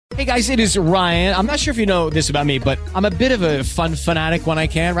Hey guys, it is Ryan. I'm not sure if you know this about me, but I'm a bit of a fun fanatic when I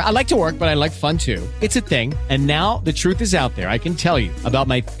can. I like to work, but I like fun too. It's a thing. And now the truth is out there. I can tell you about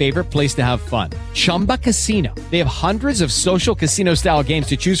my favorite place to have fun. Chumba Casino. They have hundreds of social casino style games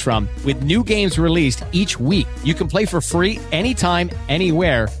to choose from with new games released each week. You can play for free anytime,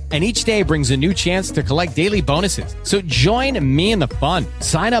 anywhere. And each day brings a new chance to collect daily bonuses. So join me in the fun.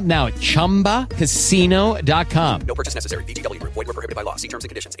 Sign up now at ChumbaCasino.com. No purchase necessary. VGW Group. Void where prohibited by law. See terms and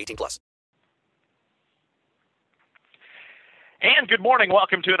conditions. 18+. And good morning.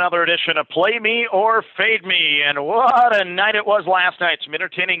 Welcome to another edition of Play Me or Fade Me. And what a night it was last night. Some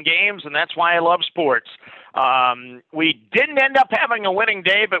entertaining games, and that's why I love sports. We didn't end up having a winning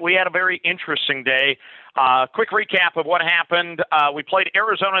day, but we had a very interesting day. Quick recap of what happened. We played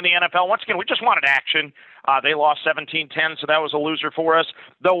Arizona in the NFL. Once again, we just wanted action. They lost 17-10, so that was a loser for us.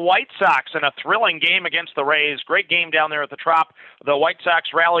 The White Sox in a thrilling game against the Rays. Great game down there at the Trop. The White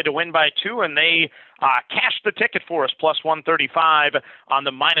Sox rallied to win by 2, and they cashed the ticket for us, plus 135 on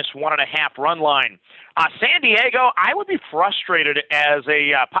the minus 1.5 run line. San Diego, I would be frustrated as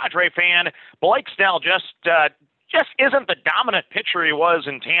a Padre fan. Blake Snell just isn't the dominant pitcher he was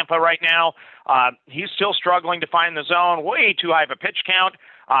in Tampa right now. He's still struggling to find the zone. Way too high of a pitch count.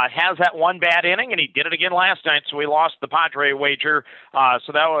 Has that one bad inning, and he did it again last night, so we lost the Padre wager.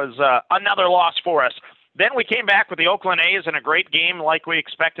 So that was another loss for us. Then we came back with the Oakland A's in a great game like we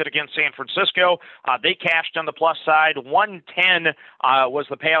expected against San Francisco. They cashed on the plus side. 110 was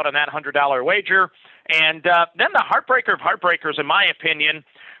the payout on that $100 wager. And then the heartbreaker of heartbreakers, in my opinion,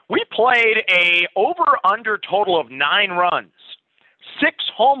 we played a over-under total of 9 runs. 6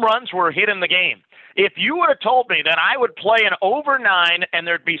 home runs were hit in the game. If you would have told me that I would play an over 9 and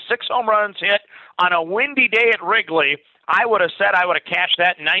there'd be 6 home runs hit on a windy day at Wrigley, I would have said I would have cashed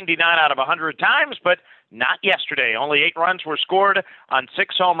that 99 out of 100 times, but not yesterday. Only 8 runs were scored on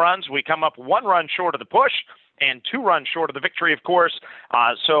 6 home runs. We come up 1 run short of the push and 2 runs short of the victory, of course.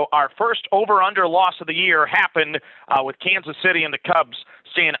 So our first over-under loss of the year happened with Kansas City and the Cubs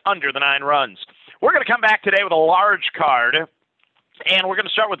staying under the 9 runs. We're going to come back today with a large card, and we're going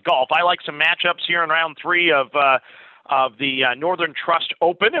to start with golf. I like some matchups here in round 3 of the Northern Trust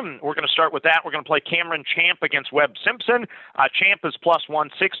Open, and we're going to start with that. We're going to play Cameron Champ against Webb Simpson. Champ is plus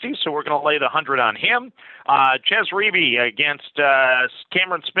 160, so we're going to lay the 100 on him. Ches Reavie against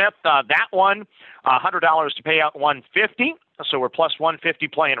Cameron Smith. That one, $100 to pay out 150. So we're plus 150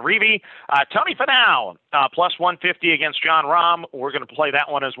 playing Reavie. Tony Finau, plus 150 against John Rahm. We're going to play that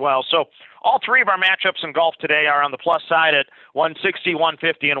one as well. So all 3 of our matchups in golf today are on the plus side at 160,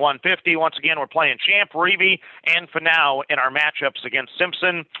 150, and 150. Once again, we're playing Champ, Reavie, and Finau in our matchups against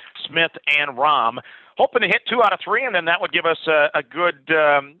Simpson, Smith, and Rahm. Hoping to hit 2 out of 3, and then that would give us a good,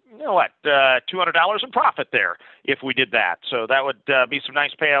 $200 in profit there if we did that. So that would be some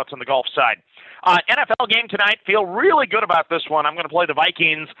nice payouts on the golf side. NFL game tonight. Feel really good about this one. I'm going to play the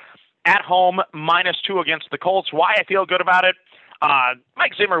Vikings at home, -2 against the Colts. Why I feel good about it?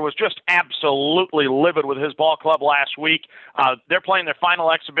 Mike Zimmer was just absolutely livid with his ball club last week. They're playing their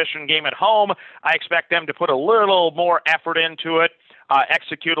final exhibition game at home. I expect them to put a little more effort into it,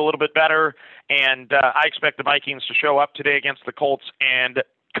 execute a little bit better, and I expect the Vikings to show up today against the Colts and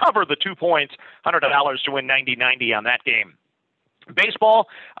cover the 2 points, $100 to win 90-90 on that game. Baseball,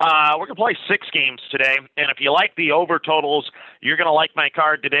 we're going to play 6 games today, and if you like the over totals, you're going to like my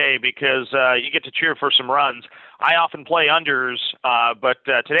card today because you get to cheer for some runs. I often play unders, but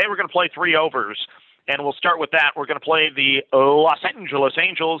today we're going to play 3 overs, and we'll start with that. We're going to play the Los Angeles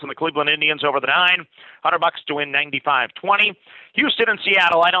Angels and the Cleveland Indians over the 9, $100 to win 95-20. Houston and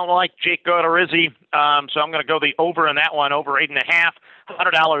Seattle, I don't like Jake Odorizzi, so I'm going to go the over in that one, over 8.5.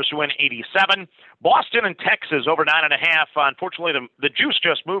 $100 to win 87. Boston and Texas over 9.5. Unfortunately, the juice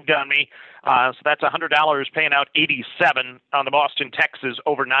just moved on me, so that's $100 paying out 87 on the Boston Texas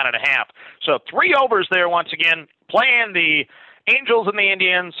over 9.5. So 3 overs there once again. Playing the Angels and the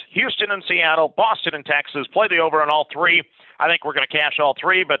Indians, Houston and Seattle, Boston and Texas. Play the over on all 3. I think we're going to cash all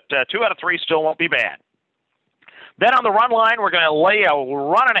 3, but 2 out of 3 still won't be bad. Then on the run line, we're going to lay a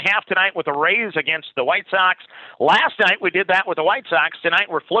 1.5 tonight with the Rays against the White Sox. Last night we did that with the White Sox. Tonight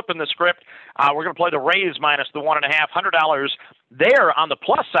we're flipping the script. We're going to play the Rays minus the 1.5, $100 there on the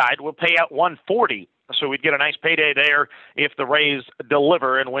plus side. We'll pay out 140. So we'd get a nice payday there if the Rays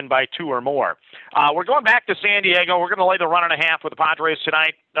deliver and win by 2 or more. We're going back to San Diego. We're going to lay the 1.5 with the Padres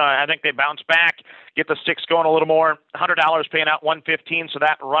tonight. I think they bounce back, get the sticks going a little more. $100 paying out 115. So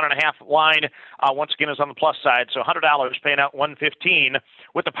that 1.5 line once again is on the plus side. So $100 paying out 115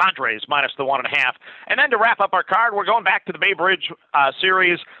 with the Padres minus the 1.5. And then to wrap up our card, we're going back to the Bay Bridge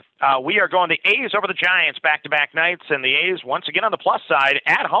series. We are going the A's over the Giants back-to-back nights, and the A's, once again on the plus side,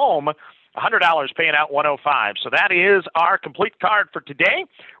 at home, $100 paying out $105. So that is our complete card for today.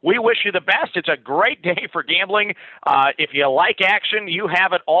 We wish you the best. It's a great day for gambling. If you like action, you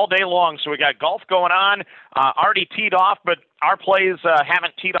have it all day long. So we got golf going on, already teed off, but our plays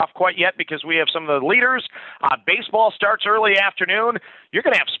haven't teed off quite yet because we have some of the leaders. Baseball starts early afternoon. You're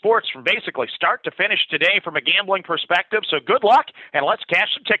going to have sports from basically start to finish today from a gambling perspective. So good luck, and let's cash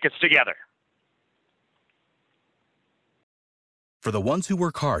some tickets together. For the ones who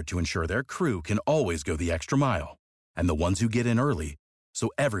work hard to ensure their crew can always go the extra mile, and the ones who get in early so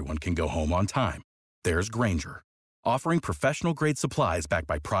everyone can go home on time, there's Grainger, offering professional-grade supplies backed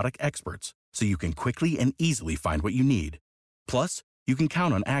by product experts so you can quickly and easily find what you need. Plus, you can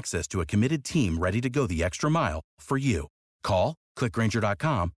count on access to a committed team ready to go the extra mile for you. Call, click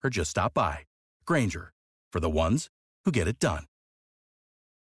Grainger.com, or just stop by. Grainger, for the ones who get it done.